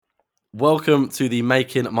Welcome to the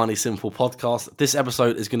Making Money Simple podcast. This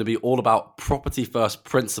episode is going to be all about property first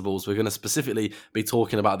principles. We're going to specifically be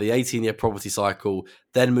talking about the 18-year property cycle,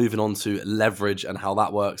 then moving on to leverage and how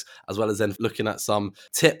that works, as well as then looking at some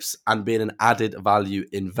tips and being an added value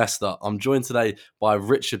investor. I'm joined today by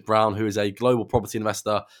Richard Brown, who is a global property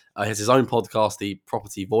investor. He has his own podcast, The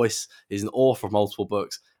Property Voice. He's an author of multiple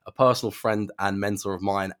books, a personal friend and mentor of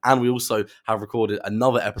mine. And we also have recorded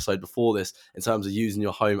another episode before this in terms of using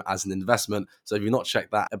your home as an investment. So if you've not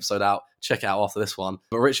checked that episode out, check it out after this one.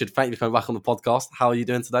 But Richard, thank you for coming back on the podcast. How are you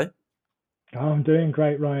doing today? Oh, I'm doing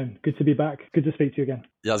great, Ryan. Good to be back. Good to speak to you again.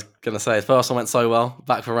 Yeah, I was going to say, the first one went so well,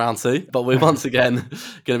 back for round two. But we're once again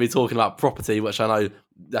going to be talking about property, which I know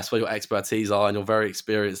that's where your expertise are and you're a very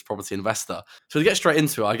experienced property investor. So to get straight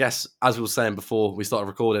into it, I guess, as we were saying before we started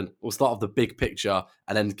recording, we'll start with the big picture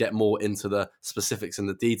and then get more into the specifics and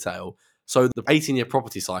the detail. So the 18-year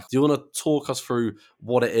property cycle, do you want to talk us through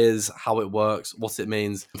what it is, how it works, what it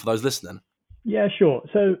means for those listening? Yeah, sure.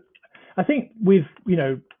 So I think with,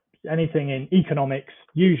 anything in economics,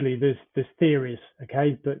 usually there's theories,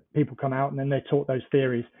 okay, that people come out and then they're taught those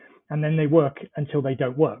theories and then they work until they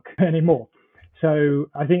don't work anymore. So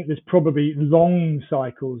I think there's probably long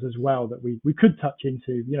cycles as well that we could touch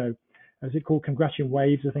into, as it called congratulation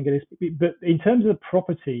waves, I think it is. But in terms of the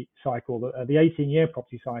property cycle, the 18-year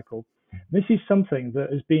property cycle, this is something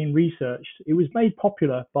that has been researched. It was made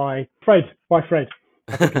popular by Fred.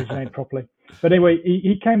 I think his name properly. But anyway,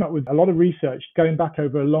 he came up with a lot of research going back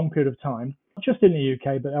over a long period of time, not just in the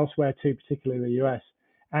UK, but elsewhere too, particularly the US.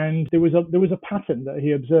 And there was a pattern that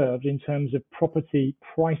he observed in terms of property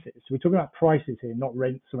prices. So we're talking about prices here, not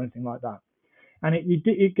rents or anything like that. And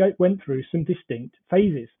it went through some distinct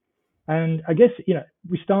phases. And I guess,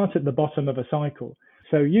 we start at the bottom of a cycle.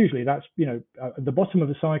 So usually that's, the bottom of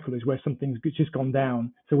the cycle is where something's just gone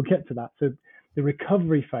down. So we'll get to that. So the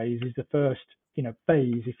recovery phase is the first,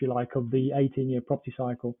 phase, if you like, of the 18-year property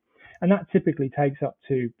cycle. And that typically takes up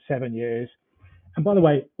to 7 years. And by the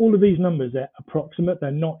way, all of these numbers are approximate, they're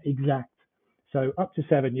not exact. So up to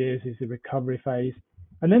 7 years is the recovery phase.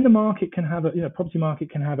 And then the market can have property market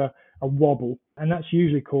can have a wobble, and that's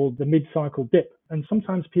usually called the mid-cycle dip. And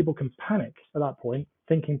sometimes people can panic at that point,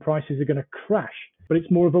 thinking prices are going to crash, but it's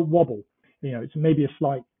more of a wobble. It's maybe a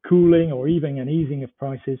slight cooling or even an easing of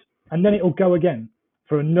prices, and then it'll go again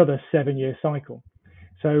for another 7-year cycle.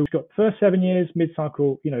 So we've got first 7 years,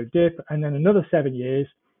 mid-cycle, dip, and then another 7 years,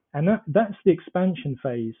 and that's the expansion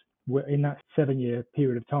phase in that 7-year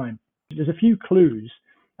period of time. There's a few clues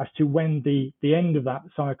as to when the end of that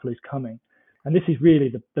cycle is coming. And this is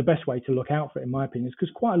really the best way to look out for it, in my opinion,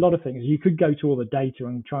 because quite a lot of things, you could go to all the data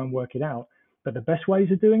and try and work it out, but the best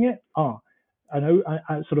ways of doing it are,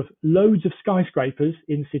 sort of loads of skyscrapers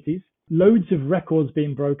in cities, loads of records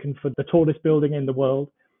being broken for the tallest building in the world.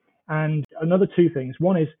 And another two things.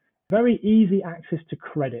 One is very easy access to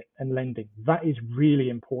credit and lending. That is really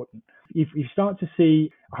important. If you start to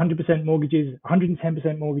see 100% mortgages,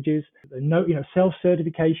 110% mortgages,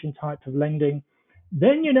 self-certification type of lending,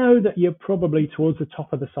 then you know that you're probably towards the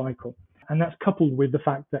top of the cycle. And that's coupled with the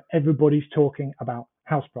fact that everybody's talking about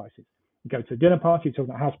house prices. You go to a dinner party, you're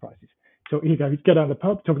talking about house prices. So you go down the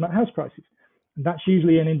pub, talking about house prices. And that's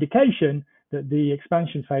usually an indication that the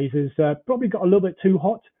expansion phase has probably got a little bit too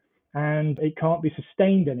hot and it can't be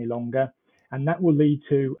sustained any longer. And that will lead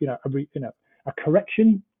to a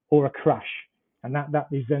correction or a crash. And that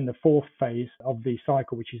is then the fourth phase of the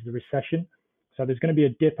cycle, which is the recession. So there's going to be a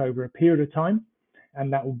dip over a period of time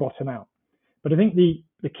and that will bottom out. But I think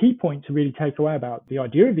the key point to really take away about the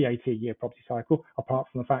idea of the 18-year property cycle, apart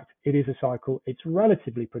from the fact it is a cycle, it's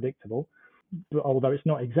relatively predictable, but although it's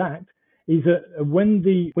not exact, is that when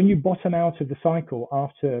you bottom out of the cycle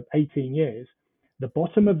after 18 years, the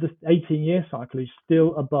bottom of the 18-year cycle is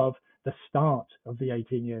still above the start of the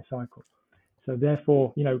 18-year cycle. So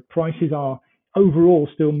therefore, prices are overall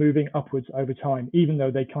still moving upwards over time, even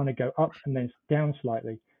though they kind of go up and then down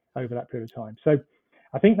slightly over that period of time. So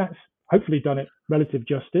I think that's hopefully done it relative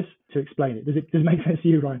justice to explain it. Does it make sense to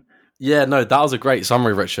you, Ryan? Yeah, no, that was a great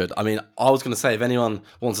summary, Richard. I mean, I was going to say, if anyone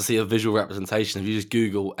wants to see a visual representation, if you just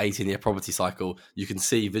Google 18-year property cycle, you can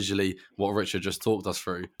see visually what Richard just talked us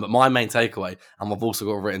through. But my main takeaway, and I've also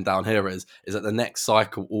got it written down here, is that the next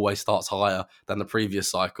cycle always starts higher than the previous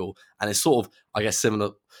cycle. And it's sort of, I guess, similar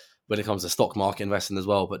when it comes to stock market investing as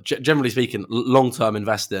well. But generally speaking, long-term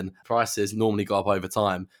investing, prices normally go up over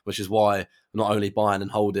time, which is why not only buying and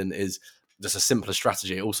holding is just a simpler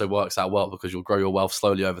strategy. It also works out well because you'll grow your wealth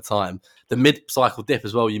slowly over time. The mid-cycle dip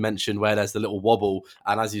as well, you mentioned, where there's the little wobble.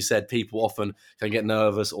 And as you said, people often can get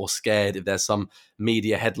nervous or scared if there's some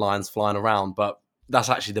media headlines flying around. But that's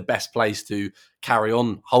actually the best place to carry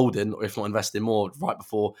on holding, or if not investing more, right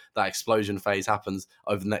before that explosion phase happens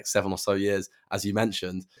over the next 7 or so years, as you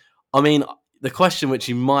mentioned. I mean, the question which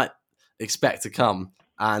you might expect to come,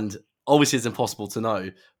 and obviously it's impossible to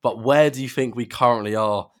know, but where do you think we currently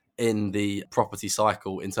are in the property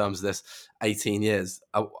cycle in terms of this 18 years?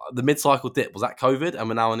 The mid-cycle dip, was that COVID and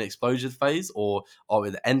we're now in the explosive phase, or are we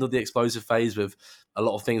at the end of the explosive phase with a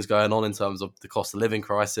lot of things going on in terms of the cost of living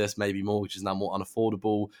crisis, maybe mortgages now more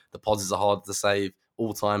unaffordable, deposits are harder to save,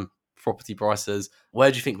 all-time property prices?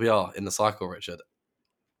 Where do you think we are in the cycle, Richard?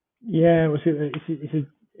 Yeah, well,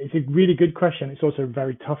 it's a really good question. It's also a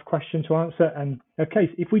very tough question to answer. And okay,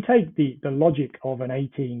 if we take the logic of an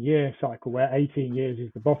 18-year cycle, where 18 years is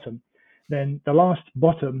the bottom, then the last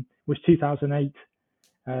bottom was 2008.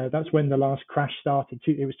 That's when the last crash started.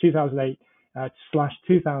 It was 2008 slash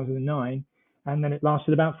 2009, and then it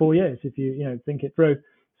lasted about 4 years if you think it through.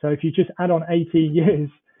 So if you just add on 18 years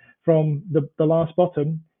from the last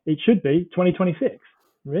bottom, it should be 2026,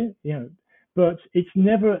 really, but it's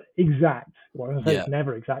never exact. Well, I say it's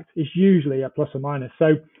never exact. It's usually a plus or minus.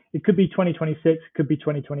 So it could be 2026, could be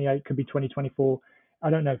 2028, could be 2024. I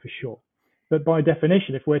don't know for sure. But by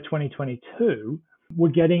definition, if we're 2022,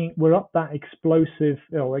 we're up that explosive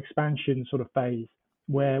or expansion sort of phase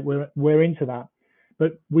where we're into that.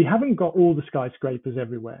 But we haven't got all the skyscrapers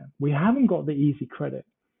everywhere. We haven't got the easy credit.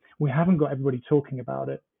 We haven't got everybody talking about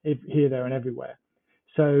it here, there, and everywhere.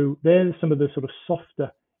 So there's some of the sort of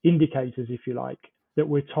softer indicators, if you like, that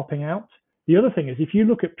we're topping out. The other thing is, if you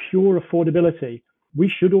look at pure affordability,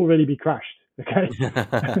 we should already be crashed. Okay,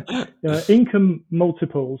 income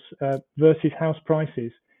multiples versus house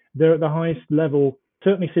prices, they're at the highest level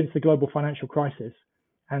certainly since the global financial crisis,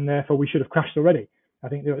 and therefore we should have crashed already. I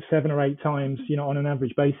think they're at 7 or 8 times, on an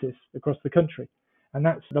average basis across the country, and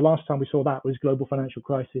that's the last time we saw that was global financial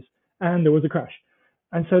crisis, and there was a crash.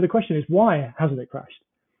 And so the question is, why hasn't it crashed?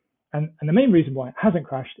 And the main reason why it hasn't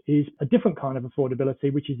crashed is a different kind of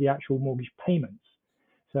affordability, which is the actual mortgage payments.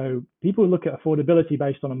 So people look at affordability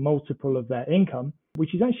based on a multiple of their income,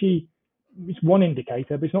 which is actually, it's one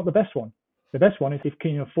indicator, but it's not the best one. The best one is if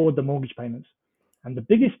can you afford the mortgage payments. And the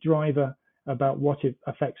biggest driver about what it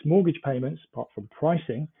affects mortgage payments, apart from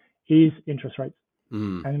pricing, is interest rates.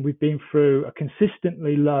 And we've been through a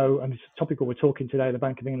consistently low, and it's topical we're talking today, the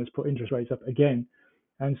Bank of England has put interest rates up again.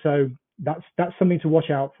 And so that's something to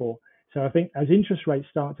watch out for. So I think as interest rates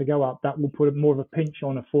start to go up, that will put more of a pinch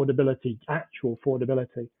on affordability, actual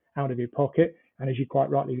affordability out of your pocket. And as you quite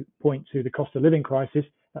rightly point to the cost of living crisis,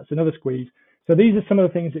 that's another squeeze. So these are some of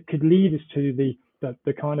the things that could lead us to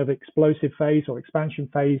the kind of explosive phase or expansion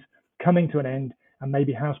phase coming to an end, and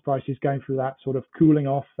maybe house prices going through that sort of cooling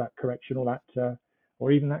off, that correction, or that,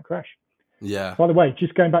 or even that crash. Yeah. By the way,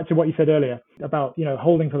 just going back to what you said earlier about,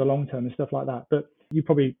 holding for the long term and stuff like that, but you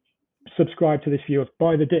probably subscribe to this view of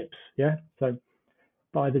buy the dips. Yeah. So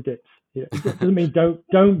buy the dips. Yeah. It doesn't mean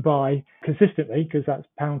don't buy consistently, because that's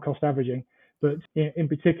pound cost averaging, but in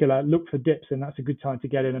particular, look for dips, and that's a good time to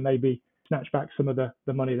get in and maybe snatch back some of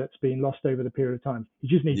the money that's been lost over the period of time. You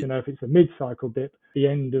just need to know if it's a mid-cycle dip, the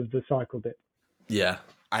end of the cycle dip. Yeah.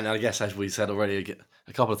 And I guess, as we said already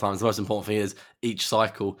a couple of times, the most important thing is each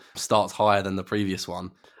cycle starts higher than the previous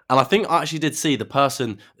one. And I think I actually did see the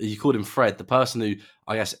person, you called him Fred, the person who,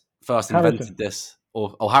 I guess, first invented this,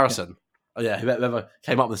 or Harrison. Yeah. Whoever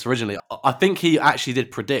came up with this originally. I think he actually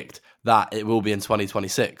did predict that it will be in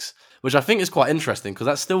 2026, which I think is quite interesting, because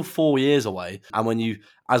that's still 4 years away. And when you,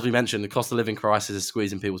 as we mentioned, the cost of living crisis is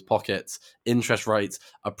squeezing people's pockets, interest rates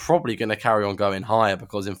are probably going to carry on going higher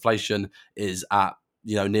because inflation is at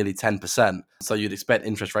nearly 10%. So you'd expect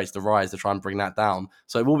interest rates to rise to try and bring that down.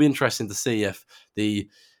 So it will be interesting to see if the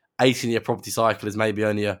 18-year property cycle is maybe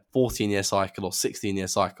only a 14-year cycle or 16-year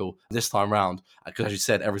cycle this time round. Because as you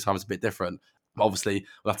said, every time it's a bit different. But obviously,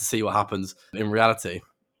 we'll have to see what happens in reality.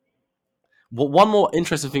 One more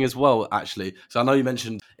interesting thing as well, actually. So I know you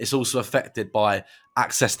mentioned it's also affected by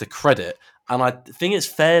access to credit. And I think it's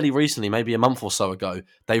fairly recently, maybe a month or so ago,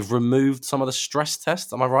 they've removed some of the stress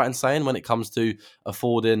tests. Am I right in saying, when it comes to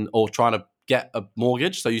affording or trying to get a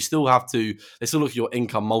mortgage? So they still look at your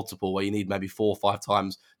income multiple, where you need maybe 4 or 5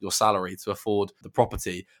 times your salary to afford the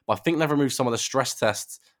property. But I think they've removed some of the stress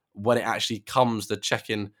tests when it actually comes to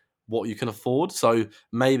checking what you can afford. So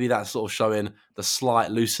maybe that's sort of showing the slight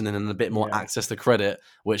loosening and a bit more access to credit,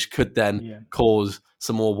 which could then cause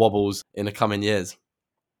some more wobbles in the coming years.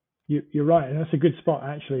 You're right, and that's a good spot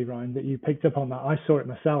actually, Ryan, that you picked up on that. I saw it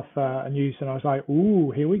myself, news, and I was like,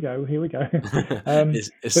 "Ooh, here we go." It's but happening.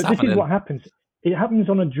 This is what happens. it happens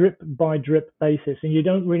on a drip by drip basis, and you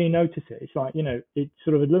don't really notice it. It's like, it's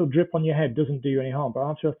sort of a little drip on your head doesn't do you any harm, but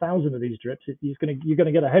after 1,000 of these drips, you're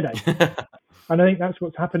gonna get a headache. And I think that's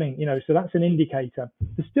what's happening, so that's an indicator.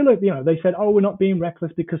 There's still they said, oh, we're not being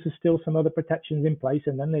reckless because there's still some other protections in place,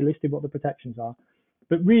 and then they listed what the protections are.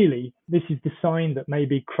 But really, this is the sign that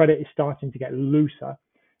maybe credit is starting to get looser.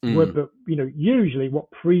 But usually what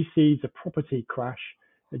precedes a property crash,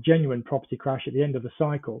 a genuine property crash at the end of the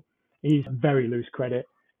cycle, is very loose credit.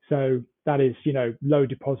 So that is, low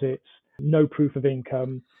deposits, no proof of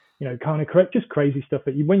income, kind of correct, just crazy stuff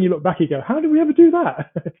that when you look back, you go, how did we ever do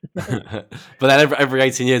that? But then every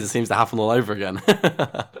 18 years, it seems to happen all over again.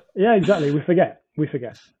 Yeah, exactly. We forget.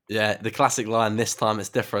 Yeah, the classic line, this time it's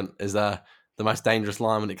different, is the most dangerous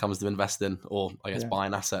line when it comes to investing or, I guess,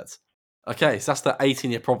 buying assets. Okay, so that's the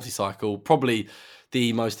 18-year property cycle, probably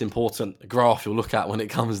the most important graph you'll look at when it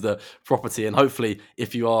comes to property. And hopefully,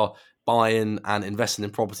 if you are buying and investing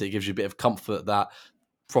in property, it gives you a bit of comfort that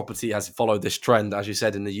property has followed this trend, as you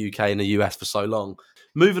said, in the UK and the US for so long.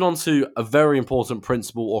 Moving on to a very important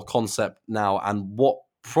principle or concept now, and what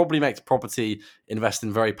probably makes property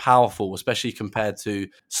investing very powerful, especially compared to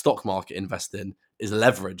stock market investing, is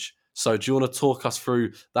leverage. So do you want to talk us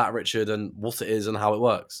through that, Richard, and what it is and how it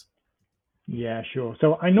works? Yeah, sure.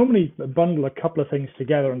 So I normally bundle a couple of things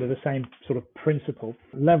together under the same sort of principle: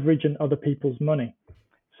 leverage and other people's money.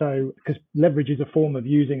 So, because leverage is a form of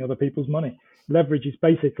using other people's money. Leverage is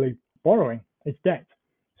basically borrowing, it's debt.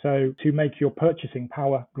 So to make your purchasing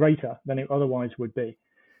power greater than it otherwise would be.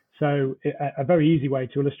 So a very easy way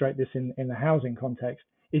to illustrate this in the housing context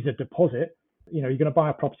is a deposit. You're going to buy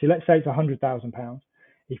a property, let's say it's £100,000.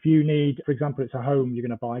 If you need, for example, it's a home you're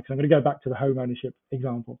going to buy, because I'm going to go back to the home ownership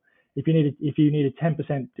example. If you need a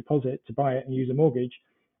 10% deposit to buy it and use a mortgage,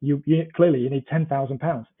 you clearly need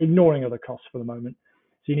 £10,000, ignoring other costs for the moment.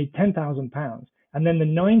 So you need £10,000, and then the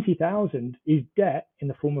 90,000 is debt in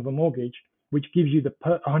the form of a mortgage, which gives you the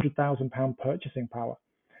 £100,000 purchasing power.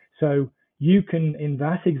 So you can, in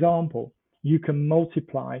that example, you can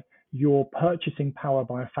multiply your purchasing power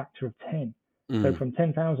by a factor of 10. So from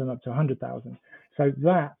 10,000 up to 100,000. So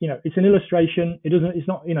that, it's an illustration. It's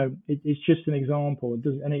not, it's just an example.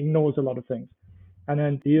 And it ignores a lot of things. And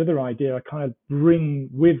then the other idea I kind of bring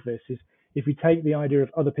with this is, if you take the idea of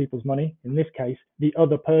other people's money, in this case, the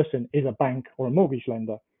other person is a bank or a mortgage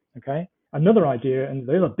lender. Okay. Another idea, and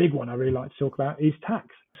the other big one I really like to talk about, is tax.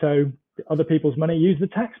 So other people's money, use the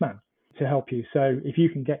tax man to help you. So if you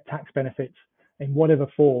can get tax benefits in whatever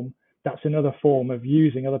form, that's another form of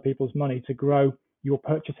using other people's money to grow your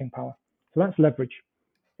purchasing power. So that's leverage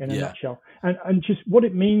in a nutshell. And just what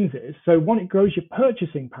it means is, so one, it grows your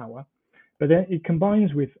purchasing power, but then it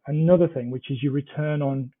combines with another thing, which is your return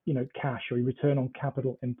on, cash, or your return on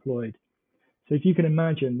capital employed. So if you can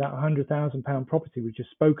imagine that £100,000 property we've just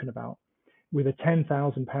spoken about, with a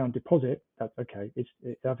 £10,000 deposit, that's okay. If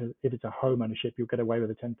it's a home ownership, you'll get away with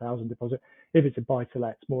a £10,000 deposit. If it's a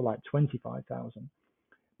buy-to-let, it's more like £25,000.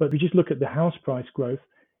 But if you just look at the house price growth,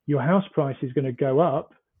 your house price is going to go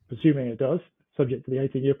up, presuming it does, subject to the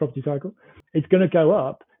 18-year property cycle. It's going to go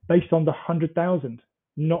up based on the 100,000,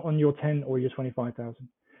 not on your 10 or your 25,000.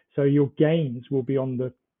 So your gains will be on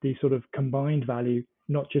the sort of combined value,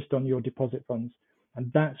 not just on your deposit funds.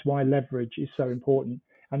 And that's why leverage is so important.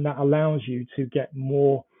 And that allows you to get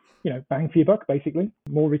more, bang for your buck, basically,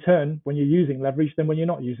 more return when you're using leverage than when you're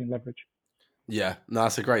not using leverage. Yeah, no,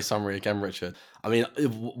 that's a great summary again, Richard. I mean,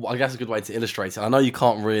 I guess a good way to illustrate it, I know you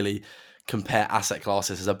can't really compare asset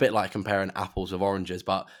classes. It's a bit like comparing apples with oranges.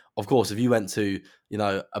 But of course, if you went to,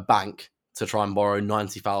 a bank to try and borrow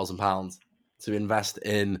 £90,000 to invest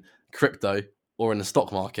in crypto or in the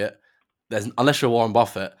stock market, unless you're Warren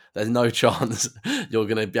Buffett, there's no chance you're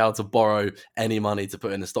going to be able to borrow any money to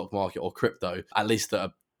put in the stock market or crypto, at least at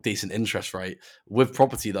a decent interest rate. With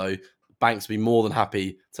property, though, banks will be more than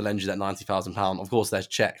happy to lend you that £90,000. Of course, there's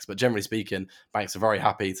checks, but generally speaking, banks are very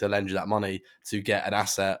happy to lend you that money to get an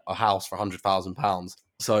asset, a house for £100,000.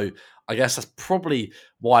 So I guess that's probably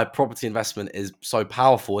why property investment is so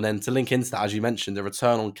powerful. And then to link into that, as you mentioned, the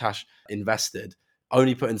return on cash invested,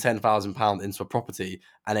 only putting £10,000 into a property,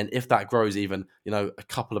 and then if that grows even, a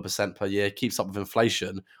couple of percent per year, keeps up with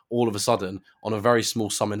inflation, all of a sudden, on a very small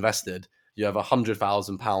sum invested, you have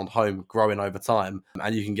 £100,000 home growing over time,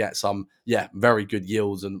 and you can get some, very good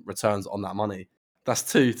yields and returns on that money. That's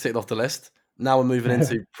 2 ticked off the list. Now we're moving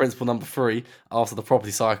into principle number 3, after the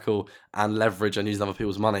property cycle and leverage and using other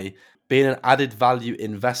people's money. Being an added value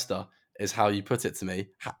investor is how you put it to me.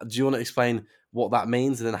 Do you want to explain what that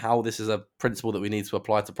means and then how this is a principle that we need to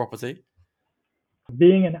apply to property?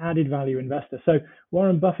 being an added value investor. So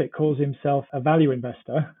Warren Buffett calls himself a value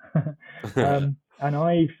investor. And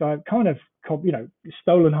I've kind of,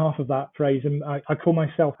 stolen half of that phrase, and I call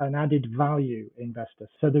myself an added value investor.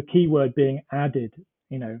 So the key word being added,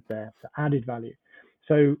 there, so added value.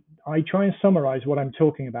 So I try and summarize what I'm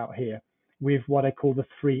talking about here with what I call the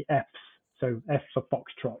 3 Fs. So F for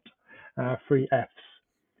Foxtrot, 3 Fs.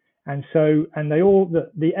 And they all,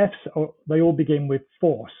 the Fs, they all begin with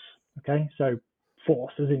force. Okay. So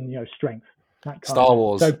force as in, strength. That kind Star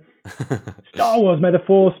Wars. So Star Wars, may the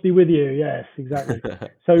force be with you. Yes, exactly.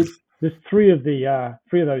 So there's 3 of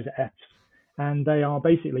those Fs, and they are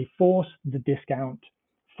basically force, the discount,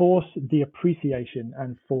 force, the appreciation,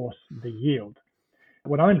 and force, the yield.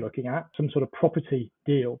 When I'm looking at some sort of property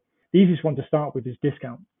deal, the easiest one to start with is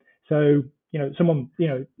discount. So,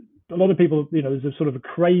 a lot of people, there's a sort of a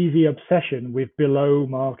crazy obsession with below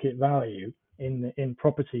market value in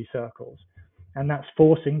property circles. And that's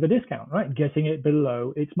forcing the discount, right? Getting it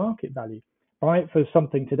below its market value. Buy it for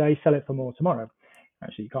something today, sell it for more tomorrow.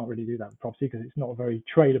 Actually, you can't really do that with property because it's not a very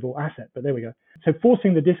tradable asset, but there we go. So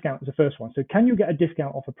forcing the discount is the first one. So can you get a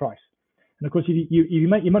discount off a price? And of course, you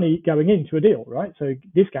make your money going into a deal, right? So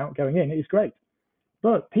discount going in is great.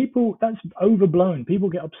 But people, that's overblown. People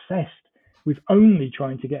get obsessed with only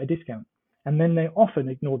trying to get a discount. And then they often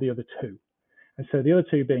ignore the other 2. And so the other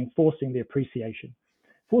 2 being forcing the appreciation.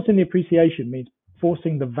 Forcing the appreciation means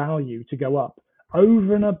forcing the value to go up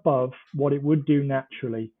over and above what it would do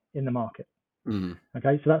naturally in the market.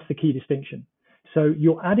 Okay, so that's the key distinction. So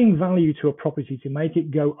you're adding value to a property to make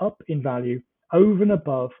it go up in value over and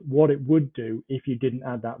above what it would do if you didn't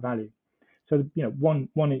add that value. So, one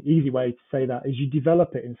easy way to say that is you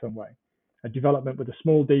develop it in some way. A development with a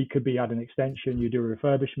small d could be add an extension, you do a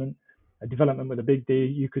refurbishment. A development with a big D,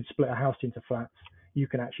 you could split a house into flats. You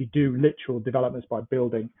can actually do literal developments by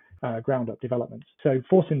building ground up developments. So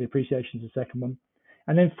forcing the appreciation is the second one.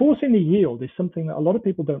 And then forcing the yield is something that a lot of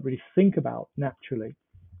people don't really think about naturally.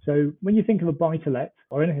 So when you think of a buy to let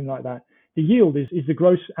or anything like that, the yield is the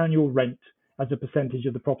gross annual rent as a percentage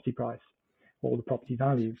of the property price or the property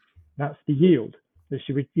value. That's the yield. That's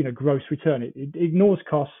your, gross return. It ignores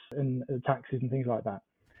costs and taxes and things like that.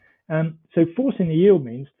 So forcing the yield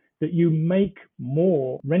means that you make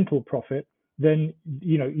more rental profit than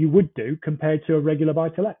you would do compared to a regular buy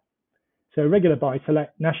to let. So a regular buy to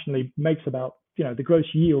let nationally makes about, the gross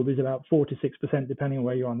yield is about 4 to 6% depending on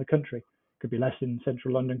where you are in the country. Could be less in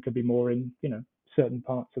central London, could be more in, certain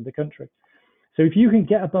parts of the country. So if you can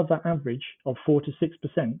get above that average of 4 to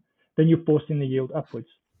 6%, then you're forcing the yield upwards.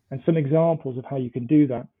 And some examples of how you can do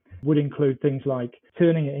that would include things like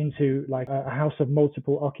turning it into like a house of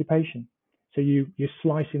multiple occupation. So you're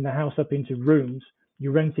slicing the house up into rooms,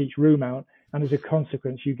 you rent each room out, and as a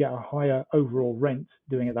consequence, you get a higher overall rent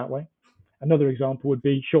doing it that way. Another example would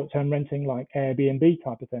be short-term renting like Airbnb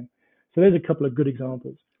type of thing. So there's a couple of good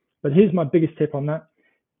examples. But here's my biggest tip on that.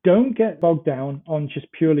 Don't get bogged down on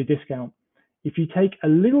just purely discount. If you take a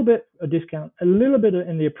little bit of discount, a little bit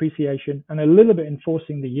in the appreciation, and a little bit in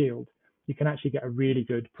forcing the yield, you can actually get a really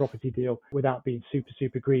good property deal without being super,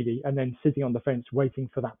 super greedy and then sitting on the fence waiting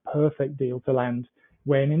for that perfect deal to land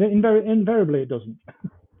when invariably it doesn't.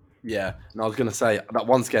 Yeah, and I was going to say that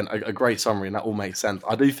once again, a great summary, and that all makes sense.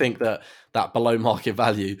 I do think that below market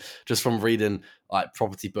value, just from reading like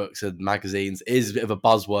property books and magazines, is a bit of a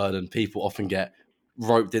buzzword, and people often get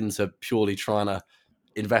roped into purely trying to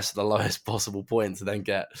invest at the lowest possible point to then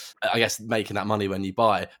get, I guess, making that money when you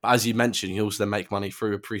buy. But as you mentioned, you also then make money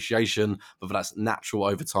through appreciation, whether that's natural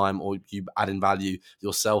over time or you add in value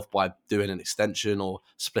yourself by doing an extension or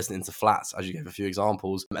splitting it into flats, as you gave a few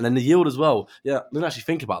examples. And then the yield as well. Yeah, I didn't actually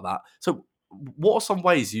think about that. So what are some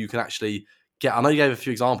ways you can actually get, I know you gave a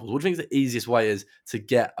few examples, what do you think the easiest way is to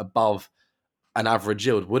get above an average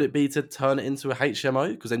yield? Would it be to turn it into a HMO?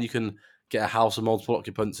 Because then you can get a house of multiple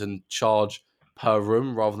occupants and charge per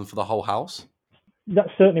room rather than for the whole house? That's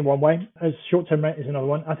certainly one way. As short-term rent is another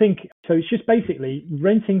one. I think so. It's just basically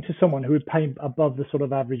renting to someone who would pay above the sort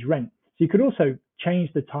of average rent. So you could also change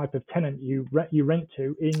the type of tenant you rent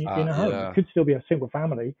to in a home. It could still be a single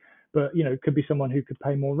family, but it could be someone who could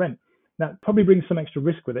pay more rent. That probably brings some extra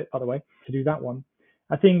risk with it, by the way, to do that one.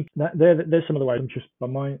 I think that there's some of the ways. I'm just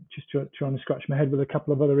trying to scratch my head with a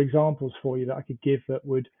couple of other examples for you that I could give that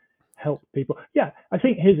would help people. Yeah, I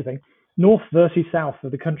think here's the thing. North versus south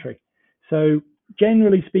of the country. So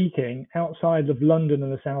generally speaking, outside of London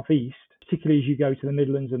and the southeast, particularly as you go to the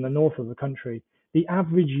Midlands and the north of the country, the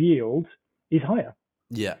average yield is higher.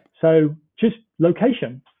 Yeah. So just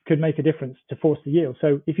location could make a difference to force the yield.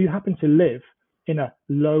 So if you happen to live in a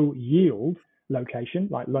low yield location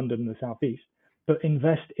like London and the southeast, but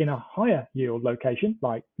invest in a higher yield location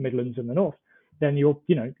like Midlands and the North, then you're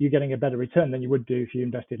getting a better return than you would do if you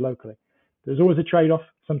invested locally. There's always a trade-off.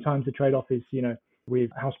 Sometimes the trade-off is, with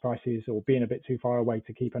house prices or being a bit too far away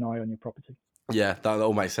to keep an eye on your property. Yeah, that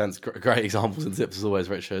all makes sense. Great examples and tips as always,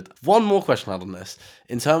 Richard. One more question I had on this.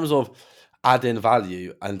 In terms of adding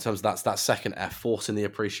value, and in terms of that second F, forcing the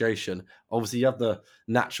appreciation, obviously you have the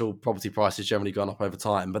natural property prices generally going up over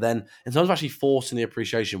time. But then in terms of actually forcing the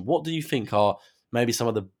appreciation, what do you think are maybe some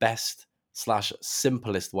of the best /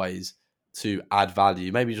 simplest ways to add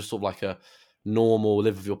value? Maybe just sort of like a normal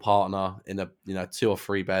live with your partner in a 2 or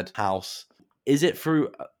 3 bed house. Is it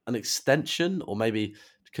through an extension or maybe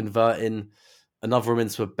converting another room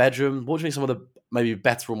into a bedroom? What do you think some of the maybe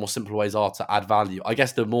better or more simpler ways are to add value? I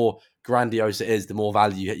guess the more grandiose it is, the more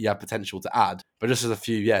value you have potential to add. But just as a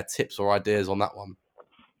few tips or ideas on that one.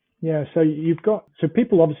 Yeah, so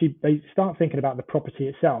people obviously, they start thinking about the property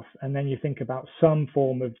itself, and then you think about some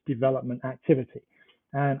form of development activity.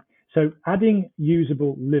 And so adding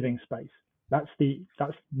usable living space, that's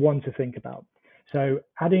one to think about. So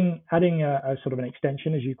adding a sort of an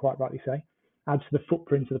extension, as you quite rightly say, adds to the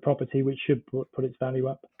footprint of the property, which should put its value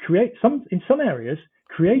up. In some areas,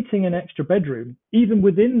 creating an extra bedroom, even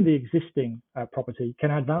within the existing property,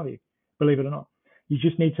 can add value, believe it or not. You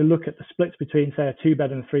just need to look at the splits between, say, a 2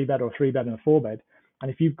 bed and a 3 bed, or a 3 bed and a 4 bed.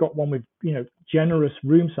 And if you've got one with, generous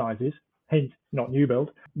room sizes, hence not new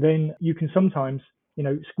build, then you can sometimes,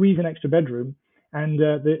 squeeze an extra bedroom. And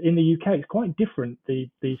in the UK, it's quite different. The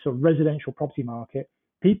sort of residential property market,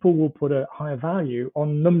 people will put a higher value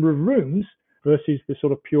on number of rooms versus the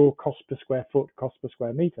sort of pure cost per square foot, cost per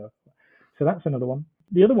square meter. So that's another one.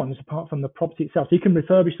 The other one is, apart from the property itself, so you can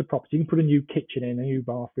refurbish the property, you can put a new kitchen in, a new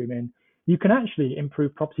bathroom in. You can actually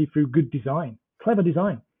improve property through good design, clever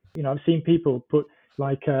design. I've seen people put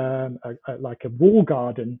like a wall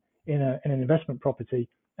garden in an investment property,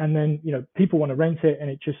 and then people want to rent it, and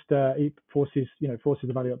it just it forces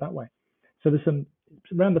the value up that way. So there's some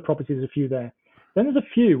around the property. There's a few there. Then there's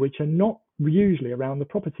a few which are not usually around the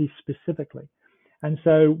property specifically. And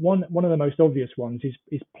so one of the most obvious ones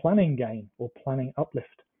is planning gain or planning uplift.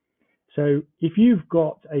 So if you've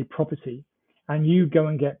got a property and you go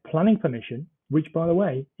and get planning permission, which, by the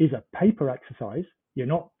way, is a paper exercise, you're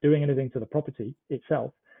not doing anything to the property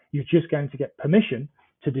itself. You're just going to get permission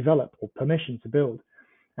to develop or permission to build.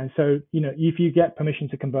 And so, if you get permission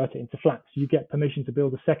to convert it into flats, you get permission to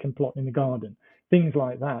build a second plot in the garden, things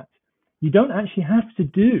like that. You don't actually have to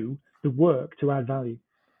do the work to add value.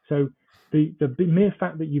 So the mere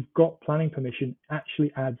fact that you've got planning permission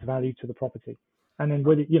actually adds value to the property. And then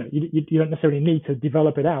whether you don't necessarily need to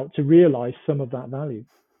develop it out to realize some of that value.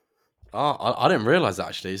 Oh, I didn't realize that,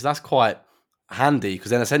 actually. So that's quite handy,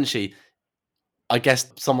 because then essentially, I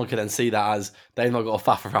guess someone could then see that as they've not got to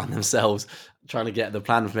faff around themselves trying to get the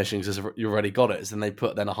plan permission because you already got it. So then they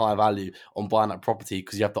put a higher value on buying that property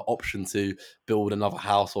because you have the option to build another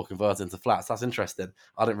house or convert it into flats. That's interesting.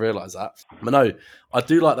 I didn't realize that. But no, I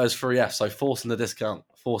do like those 3 Fs. So forcing the discount,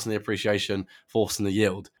 forcing the appreciation, forcing the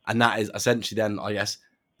yield. And that is essentially then, I guess,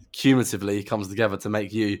 cumulatively comes together to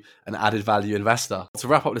make you an added value investor. To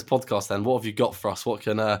wrap up this podcast then, what have you got for us? What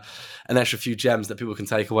can an extra few gems that people can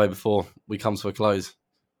take away before we come to a close?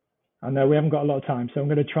 I know we haven't got a lot of time, so I'm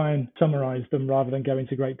going to try and summarize them rather than go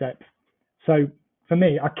into great depth. So for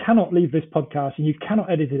me, I cannot leave this podcast, and you cannot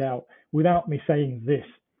edit it out, without me saying this.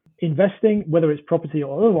 Investing, whether it's property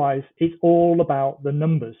or otherwise, it's all about the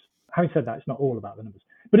numbers. Having said that, it's not all about the numbers.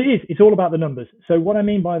 But it's all about the numbers. So what I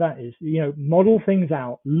mean by that is, model things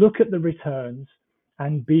out, look at the returns,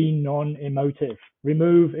 and be non-emotive.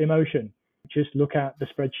 Remove emotion. Just look at the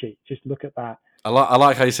spreadsheet. Just look at that. I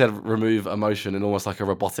like how you said remove emotion in almost like a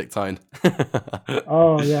robotic tone.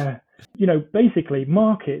 Oh, yeah. Basically,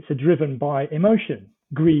 markets are driven by emotion,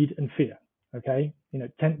 greed, and fear. Okay?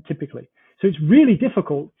 Typically. So it's really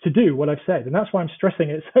difficult to do what I've said. And that's why I'm stressing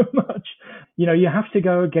it so much. You have to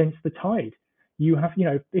go against the tide. You have,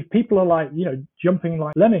 if people are like, jumping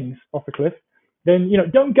like lemmings off a cliff, then,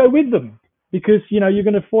 don't go with them, because, you're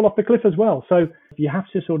going to fall off the cliff as well. So you have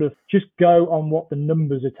to sort of just go on what the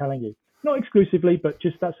numbers are telling you. Not exclusively, but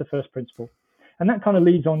just that's the first principle. And that kind of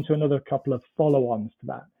leads on to another couple of follow-ons to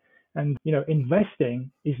that. And, investing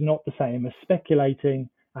is not the same as speculating,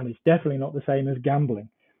 and it's definitely not the same as gambling.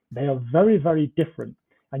 They are very, very different.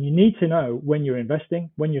 And you need to know when you're investing,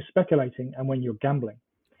 when you're speculating, and when you're gambling.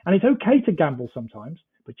 And it's okay to gamble sometimes,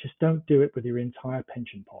 but just don't do it with your entire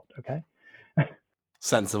pension pot, okay?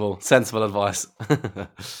 Sensible advice.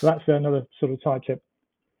 So that's another sort of side tip.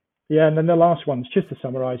 Yeah, and then the last ones, just to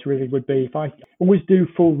summarize, really would be, if I always do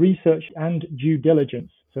full research and due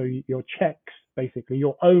diligence. So your checks, basically,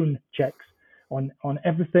 your own checks on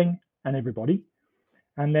everything and everybody.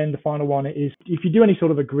 And then the final one is, if you do any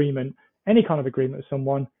sort of agreement, any kind of agreement with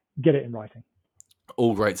someone, get it in writing.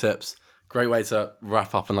 All great tips. Great way to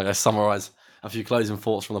wrap up and like I summarize a few closing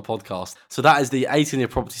thoughts from the podcast. So that is the 18-year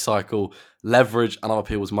property cycle, leverage and other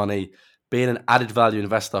people's money, being an added value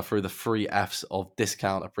investor through the 3 Fs of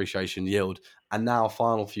discount, appreciation, yield. And now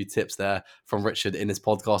final few tips there from Richard in this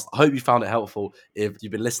podcast. I hope you found it helpful if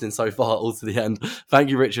you've been listening so far all to the end. Thank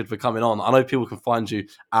you, Richard, for coming on. I know people can find you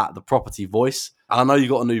at The Property Voice. And I know you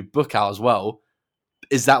got a new book out as well.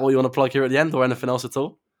 Is that what you want to plug here at the end or anything else at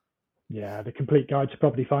all? Yeah, The Complete Guide to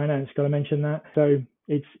Property Finance. Got to mention that. So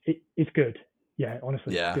it's good. Yeah,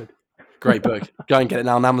 honestly, it's good. Great book. Go and get it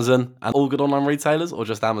now on Amazon. And all good online retailers or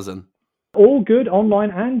just Amazon? All good online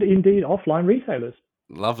and indeed offline retailers.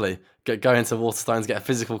 Lovely. Go into Waterstones, get a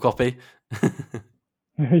physical copy.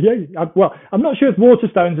 Yeah, well, I'm not sure if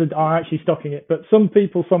Waterstones are actually stocking it, but some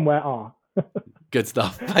people somewhere are. Good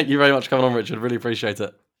stuff. Thank you very much for coming on, Richard. Really appreciate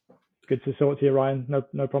it. Good to talk to you, Ryan.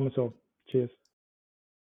 No problem at all. Cheers.